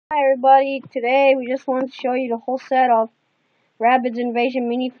Hi everybody, today we just wanted to show you the whole set of Rabbids Invasion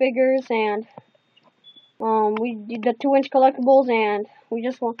minifigures, and we did the 2-inch collectibles, and we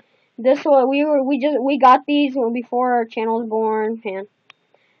just want this one we got these before our channel was born, and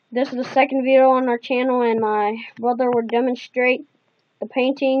this is the second video on our channel, and my brother will demonstrate the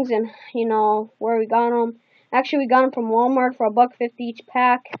paintings and where we got them. Actually, we got them from Walmart for $1.50 each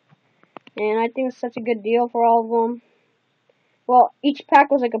pack, and I think it's such a good deal for all of them. Well, each pack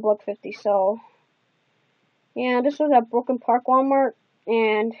was like $1.50, so yeah, this was at Brooklyn Park Walmart,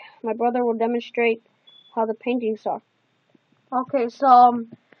 and my brother will demonstrate how the paintings are. Okay, so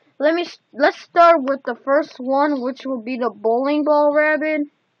let's start with the first one, which will be the bowling ball rabbit.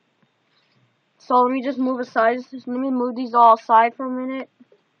 So let me just move aside. Let me move these all aside for a minute.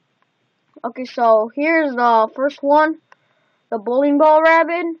 Okay, so here's the first one, the bowling ball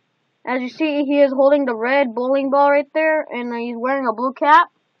rabbit. As you see, he is holding the red bowling ball right there, and he's wearing a blue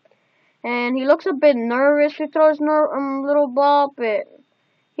cap. And he looks a bit nervous to throw his little ball, but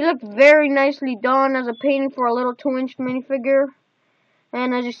he looked very nicely done as a painting for a little 2-inch minifigure.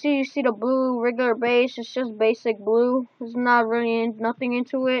 And as you see the blue regular base. It's just basic blue. There's not really nothing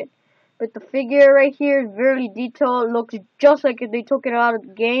into it. But the figure right here is very detailed. It looks just like if they took it out of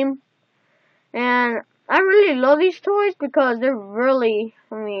the game. And I really love these toys because they're really,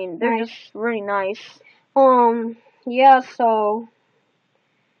 they're just really nice. Yeah, so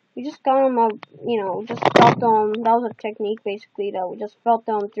we just got them up, just felt them. That was a technique basically, that we just felt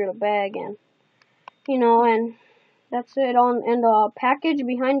them through the bag, and and that's it. In the package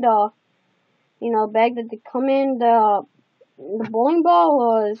behind the bag that they come in, the bowling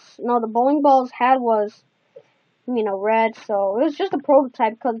ball's head was red, so it was just a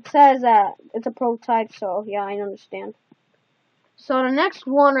prototype, because it says that it's a prototype, so yeah, I understand. So the next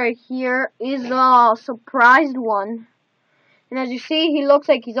one right here is a surprised one. And as you see, he looks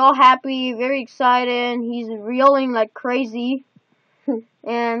like he's all happy, very excited, he's yelling like crazy.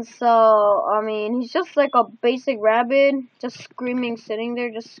 And so, he's just like a basic rabbit, just screaming, sitting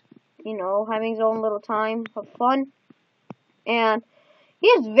there, just, having his own little time of fun. And he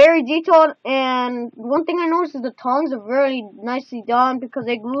is very detailed, and one thing I noticed is the tongues are really nicely done because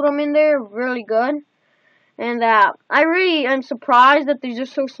they glued them in there really good. And I really am surprised that they're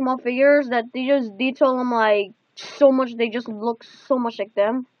just so small figures, that they just detail them like so much, they just look so much like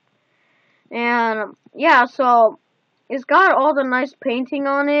them. And yeah, so it's got all the nice painting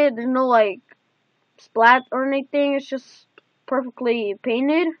on it. There's no like splat or anything, it's just perfectly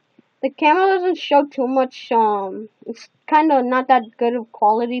painted. The camera doesn't show too much, it's kind of not that good of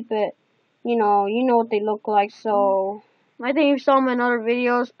quality, but you know what they look like, so I think you saw them in other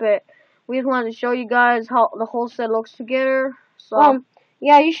videos, but we just wanted to show you guys how the whole set looks together. So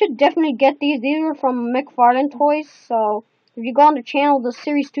yeah, you should definitely get these. These are from Mcfarlane Toys, so if you go on the channel, the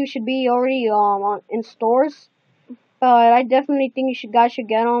Series 2 should be already in stores. But I definitely think you guys should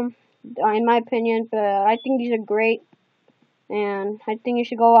get them, in my opinion. But I think these are great, and I think you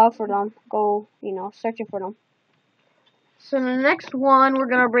should go out for them. Go, searching for them. So the next one we're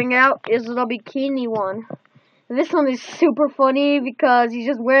gonna bring out is the bikini one. This one is super funny because he's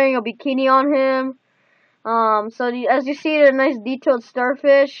just wearing a bikini on him. As you see, the nice detailed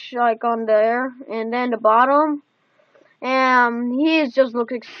starfish like on there, and then the bottom, and he just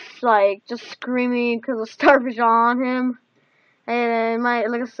looks like just screaming because the starfish are on him, and it might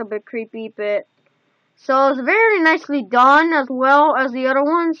look a bit creepy, but so it's very nicely done as well as the other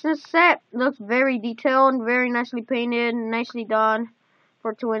ones. This set looks very detailed, very nicely painted, nicely done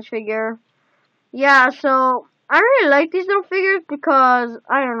for a 2-inch figure. Yeah, so I really like these little figures because,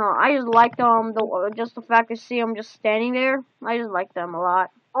 I don't know, I just like them, just the fact to see them just standing there, I just like them a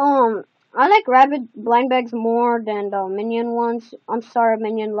lot. I like Rabbid blind bags more than the Minion ones. I'm sorry,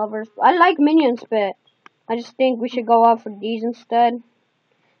 Minion lovers. I like Minions, but I just think we should go out for these instead.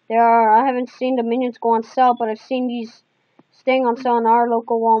 I haven't seen the Minions go on sale, but I've seen these staying on sale in our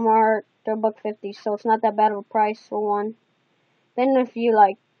local Walmart. They're $1.50, so it's not that bad of a price for one. Then if you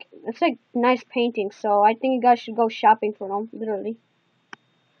like, it's like nice painting, so I think you guys should go shopping for them, literally.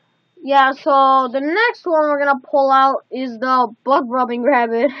 Yeah, so the next one we're gonna pull out is the bug rubbing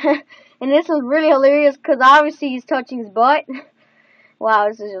rabbit. And this one's really hilarious because obviously he's touching his butt. Wow,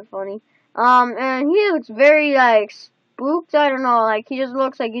 this is just funny. And he looks very like spooked, I don't know, like he just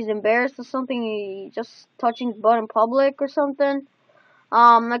looks like he's embarrassed or something, he just touching his butt in public or something.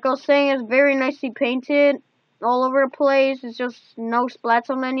 Like I was saying, it's very nicely painted all over the place. It's just no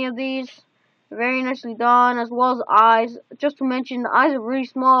splats on any of these. Very nicely done, as well as eyes. Just to mention, the eyes are really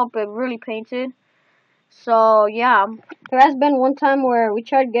small, but really painted. So, yeah. There has been one time where we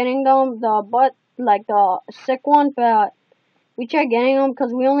tried getting them, the butt, like the sick one, but we tried getting them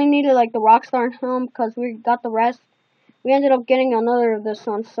because we only needed like the Rockstar and him because we got the rest. We ended up getting another of this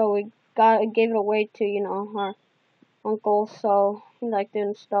one, so we gave it away to, you know, our uncle, so he liked it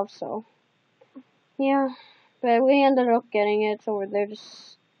and stuff, so yeah. But we ended up getting it, so we're there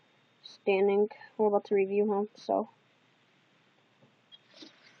just standing. We're about to review him, so.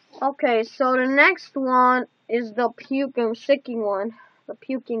 Okay, so the next one is the puking one. The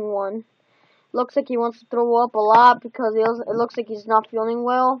puking one. Looks like he wants to throw up a lot because it looks like he's not feeling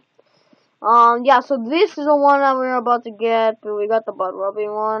well. Yeah, so this is the one that we're about to get, but we got the butt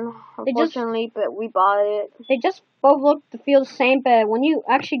rubbing one, unfortunately, but we bought it. They just both look to feel the same, but when you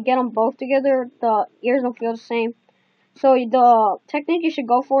actually get them both together, the ears don't feel the same. So the technique you should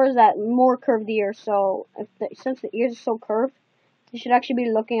go for is that more curved ear. So since the ears are so curved, you should actually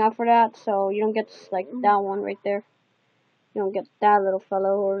be looking out for that, so you don't get like that one right there. You don't get that little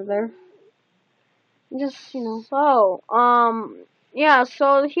fellow over there. Just, you know. So, yeah,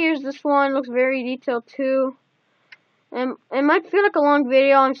 so here's this one. Looks very detailed too. And it might feel like a long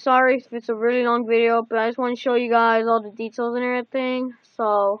video. I'm sorry if it's a really long video, but I just want to show you guys all the details and everything.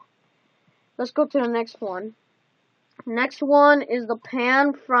 So, let's go to the next one. Next one is the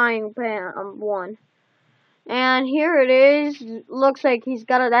frying pan one. And here it is. Looks like he's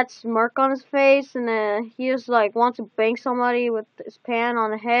got that smirk on his face, and he just like wants to bang somebody with his pan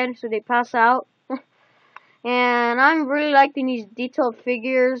on the head so they pass out. And I'm really liking these detailed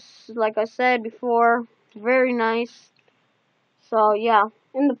figures, like I said before. Very nice. So, yeah.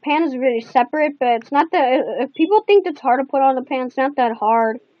 And the pan is really separate, but it's not that... If people think it's hard to put on the pan, it's not that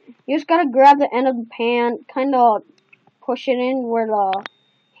hard. You just gotta grab the end of the pan, kind of push it in where the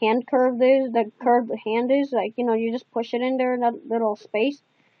hand curve is, the curved hand is. Like, you know, you just push it in there in that little space.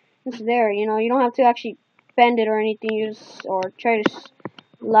 It's there, you know. You don't have to actually bend it or anything. You just... Or try to...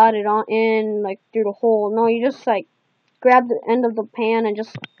 slide it on in like through the hole. No, you just like grab the end of the pan and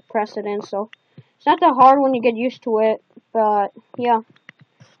just press it in. So it's not that hard when you get used to it, but yeah,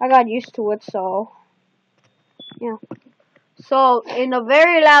 I got used to it. So yeah. So in the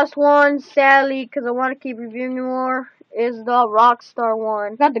very last one, sadly, because I want to keep reviewing more, is the Rockstar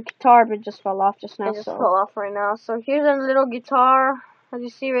one. Got the guitar, but it just fell off just now. It just fell off right now. So here's a little guitar. As you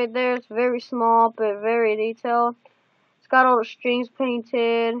see right there, it's very small but very detailed. Got all the strings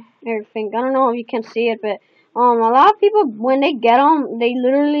painted, everything. I don't know if you can see it, but a lot of people, when they get them, they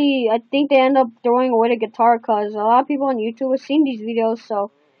literally, I think they end up throwing away the guitar, because a lot of people on YouTube have seen these videos, so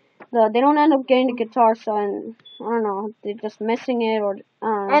they don't end up getting the guitar, so, and I don't know, they're just missing it, or I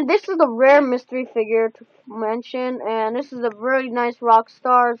don't know. And this is a rare mystery figure to mention, and this is a really nice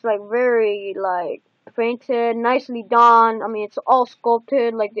Rockstar. It's like very like painted, nicely done. I mean, it's all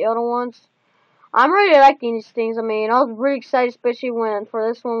sculpted like the other ones. I'm really liking these things. I mean, I was really excited, especially for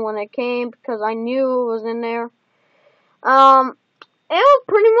this one when it came, because I knew it was in there. It was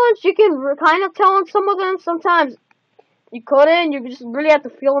pretty much, you can kind of tell on some of them. Sometimes you couldn't. You just really have to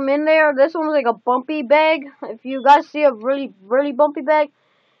feel them in there. This one was like a bumpy bag. If you guys see a really, really bumpy bag,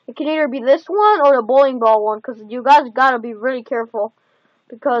 it can either be this one or the bowling ball one, because you guys gotta be really careful.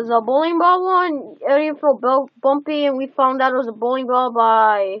 Because the bowling ball one, it didn't feel bumpy, and we found out it was a bowling ball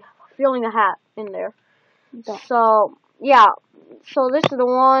by feeling a hat in there. So, yeah. So this is the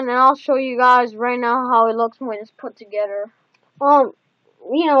one, and I'll show you guys right now how it looks when it's put together. You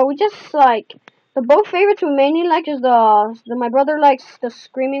know, we just like the both favorites we mainly like is my brother likes the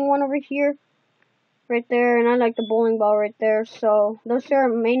screaming one over here, right there, and I like the bowling ball right there. So those are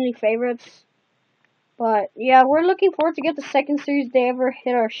mainly favorites. But yeah, we're looking forward to get the second series they ever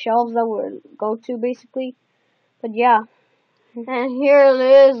hit our shelves that we'll go to basically. But yeah. And here it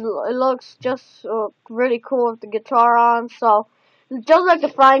is. It looks just really cool with the guitar on. So, just like the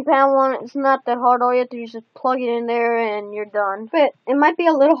frying pan one, it's not that hard. All you have to do is just plug it in there and you're done. But it might be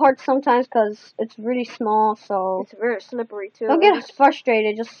a little hard sometimes because it's really small. So it's very slippery too. Don't get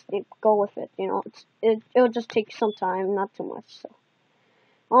frustrated. Just go with it. You know, it'll just take some time, not too much. So,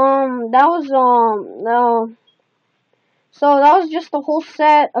 that was So that was just the whole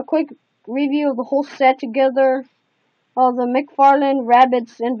set. A quick review of the whole set together. The Mcfarlane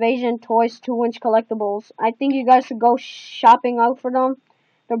Rabbids Invasion Toys 2-inch collectibles. I think you guys should go shopping out for them.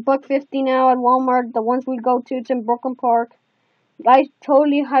 They're $1.50 now at Walmart. The ones we go to, it's in Brooklyn Park. I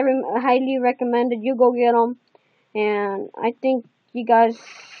totally highly recommend it. You go get them, and I think you guys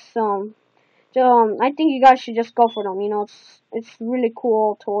should just go for them. You know, it's really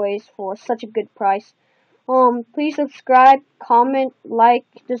cool toys for such a good price. Please subscribe, comment, like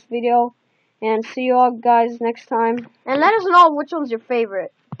this video. And see you all guys next time. And let us know which one's your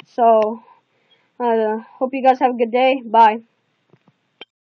favorite. So, hope you guys have a good day. Bye.